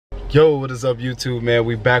Yo, what is up YouTube, man?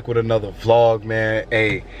 We back with another vlog, man.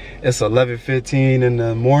 Hey, it's 11:15 in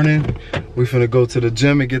the morning. We finna go to the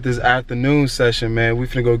gym and get this afternoon session, man. We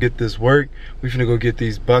finna go get this work. We finna go get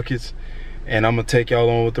these buckets. And I'm gonna take y'all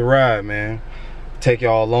on with the ride, man. Take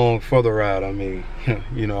y'all along for the ride, I mean.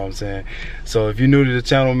 You know what I'm saying? So if you're new to the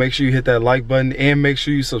channel, make sure you hit that like button and make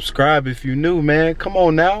sure you subscribe if you're new, man. Come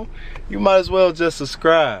on now. You might as well just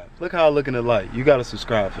subscribe. Look how I look in the light. You gotta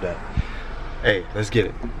subscribe for that. Hey, let's get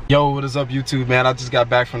it. Yo, what is up YouTube, man? I just got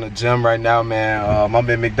back from the gym right now, man. I'm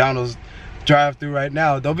in McDonald's drive-thru right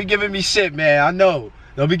now. Don't be giving me shit, man. I know.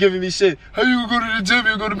 Don't be giving me shit. How you gonna go to the gym?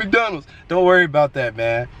 You go to McDonald's. Don't worry about that,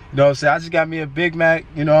 man. You know what I'm saying? I just got me a Big Mac,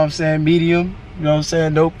 you know what I'm saying? Medium, you know what I'm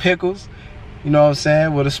saying? No pickles, you know what I'm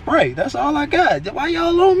saying? With a Sprite. That's all I got. Why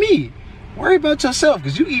y'all on me? Worry about yourself,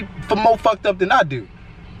 because you eat more fucked up than I do.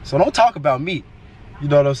 So don't talk about me. You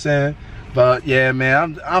know what I'm saying? But yeah,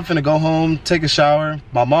 man, I'm finna go home, take a shower.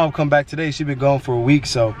 My mom come back today. She been gone for a week,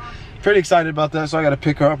 so pretty excited about that. So I gotta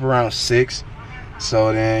pick her up around 6.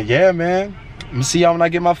 So then, yeah, man. I'm gonna see y'all when I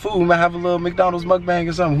get my food. We might have a little McDonald's mukbang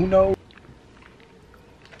or something. Who knows?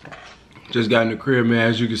 Just got in the crib, man.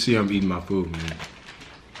 As you can see, I'm eating my food, man.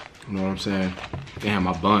 You know what I'm saying? Damn,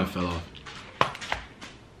 my bun fell off.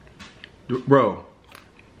 Bro,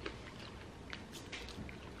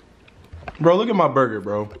 look at my burger,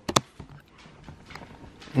 bro.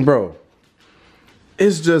 Bro,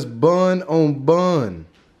 it's just bun on bun.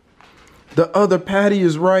 The other patty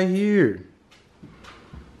is right here.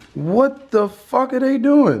 What the fuck are they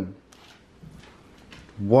doing?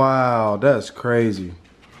 Wow, that's crazy.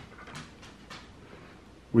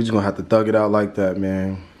 We're just gonna have to thug it out like that,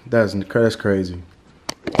 man. That's crazy.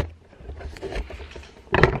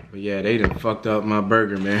 But yeah, they done fucked up my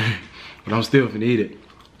burger, man. But I'm still finna eat it.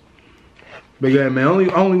 But yeah, man,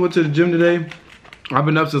 I only went to the gym today. I've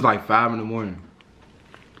been up since like 5 in the morning.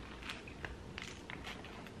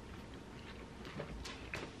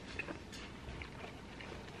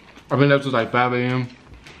 I've been up since like 5 a.m.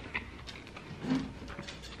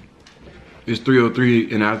 It's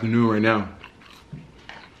 3:03 in the afternoon right now.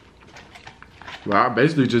 Well, I've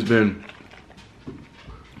basically just been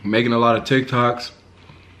making a lot of TikToks.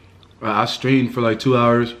 I streamed for like 2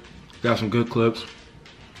 hours. Got some good clips.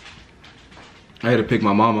 I had to pick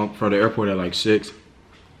my mom up from the airport at like 6.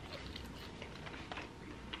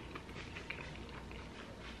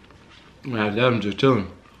 And after that, I'm just chilling.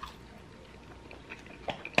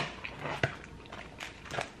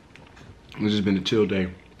 It's just been a chill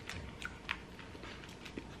day.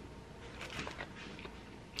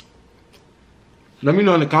 Let me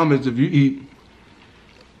know in the comments if you eat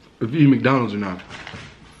McDonald's or not.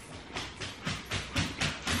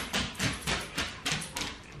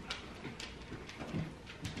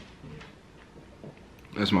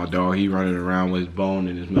 That's my dog. He running around with his bone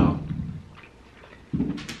in his mouth.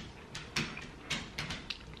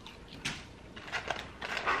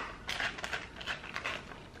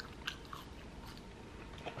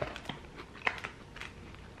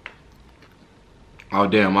 Oh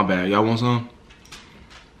damn, my bad. Y'all want some?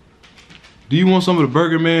 Do you want some of the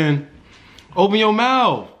burger, man? Open your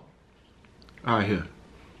mouth. All right, here.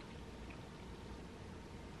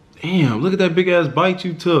 Damn, look at that big ass bite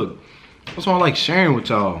you took. That's why I like sharing with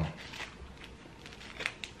y'all.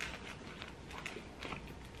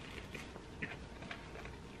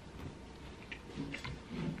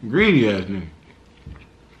 Greedy ass nigga.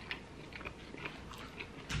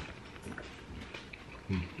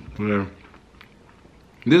 Whatever.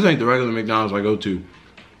 This ain't the regular McDonald's I go to.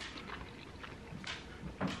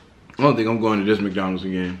 I don't think I'm going to this McDonald's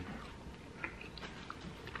again.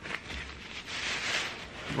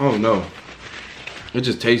 Oh no. It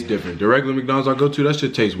just tastes different. The regular McDonald's I go to, that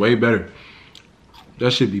shit tastes way better.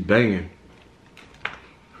 That shit be banging.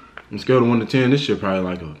 On a scale of 1 to 10, this shit probably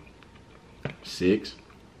like a 6.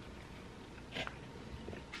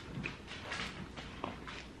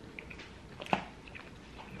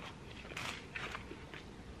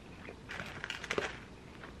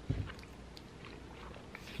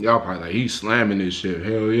 Y'all probably like, he's slamming this shit.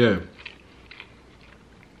 Hell yeah.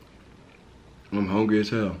 I'm hungry as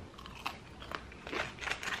hell.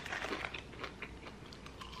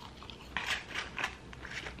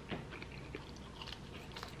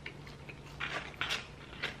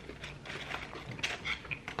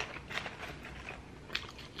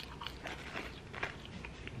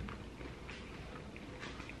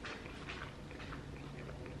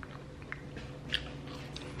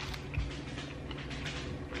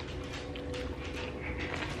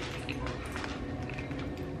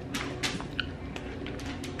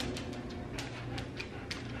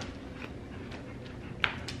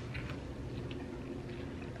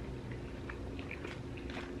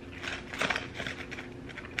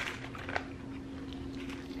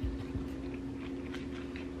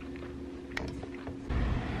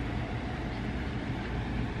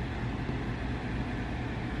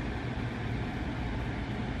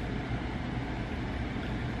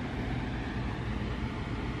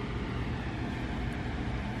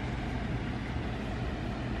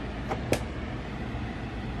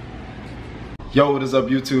 Yo, what is up,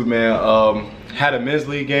 YouTube, man? Had a men's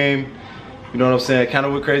league game. You know what I'm saying? Kind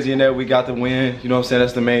of went crazy in that we got the win. You know what I'm saying?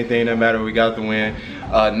 That's the main thing that matters. We got the win.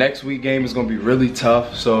 Next week game is gonna be really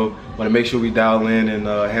tough, so want to make sure we dial in and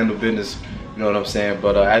handle business. You know what I'm saying?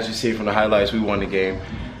 But as you see from the highlights, we won the game.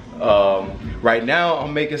 Right now,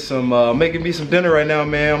 I'm making me some dinner right now,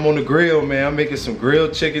 man. I'm on the grill, man. I'm making some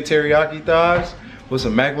grilled chicken teriyaki thighs with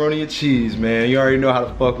some macaroni and cheese, man. You already know how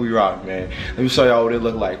the fuck we rock, man. Let me show y'all what it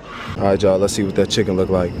look like. All right, y'all, let's see what that chicken look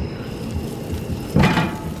like.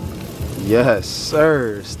 Yes,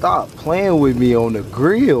 sir. Stop playing with me on the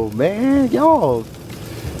grill, man. Y'all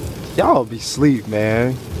be sleep,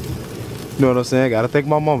 man. You know what I'm saying? Gotta thank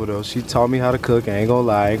my mama though. She taught me how to cook. I ain't gonna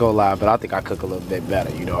lie, but I think I cook a little bit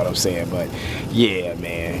better, you know what I'm saying? But yeah,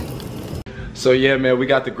 man. So yeah, man, we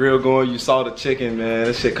got the grill going. You saw the chicken, man.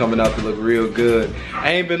 This shit coming out to look real good.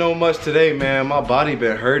 I ain't been on much today, man. My body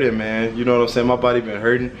been hurting, man. You know what I'm saying? My body been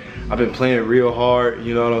hurting. I've been playing real hard,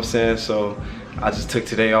 you know what I'm saying? So I just took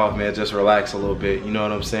today off, man. Just relax a little bit, you know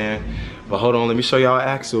what I'm saying? But hold on, let me show y'all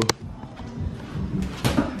Axel.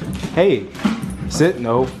 Hey, sit,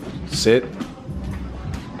 no, sit.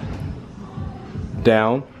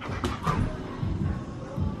 Down.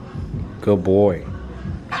 Good boy.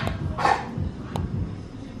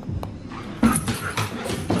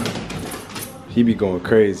 He be going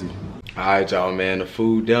crazy. All right, y'all, man, the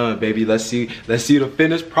food done, baby. Let's see the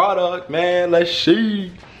finished product, man. Let's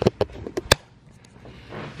see.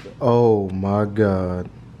 Oh my God.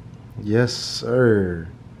 Yes, sir.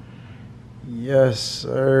 Yes,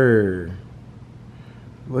 sir.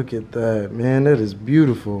 Look at that, man. That is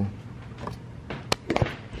beautiful.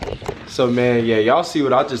 So, man, yeah, y'all see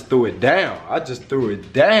what I just threw it down. I just threw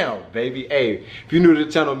it down, baby. Hey, if you're new to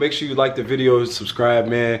the channel, make sure you like the video, subscribe,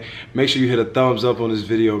 man. Make sure you hit a thumbs up on this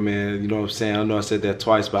video, man. You know what I'm saying? I know I said that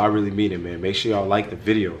twice, but I really mean it, man. Make sure y'all like the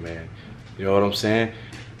video, man. You know what I'm saying?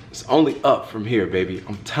 It's only up from here, baby.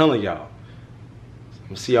 I'm telling y'all. I'm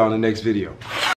gonna see y'all in the next video.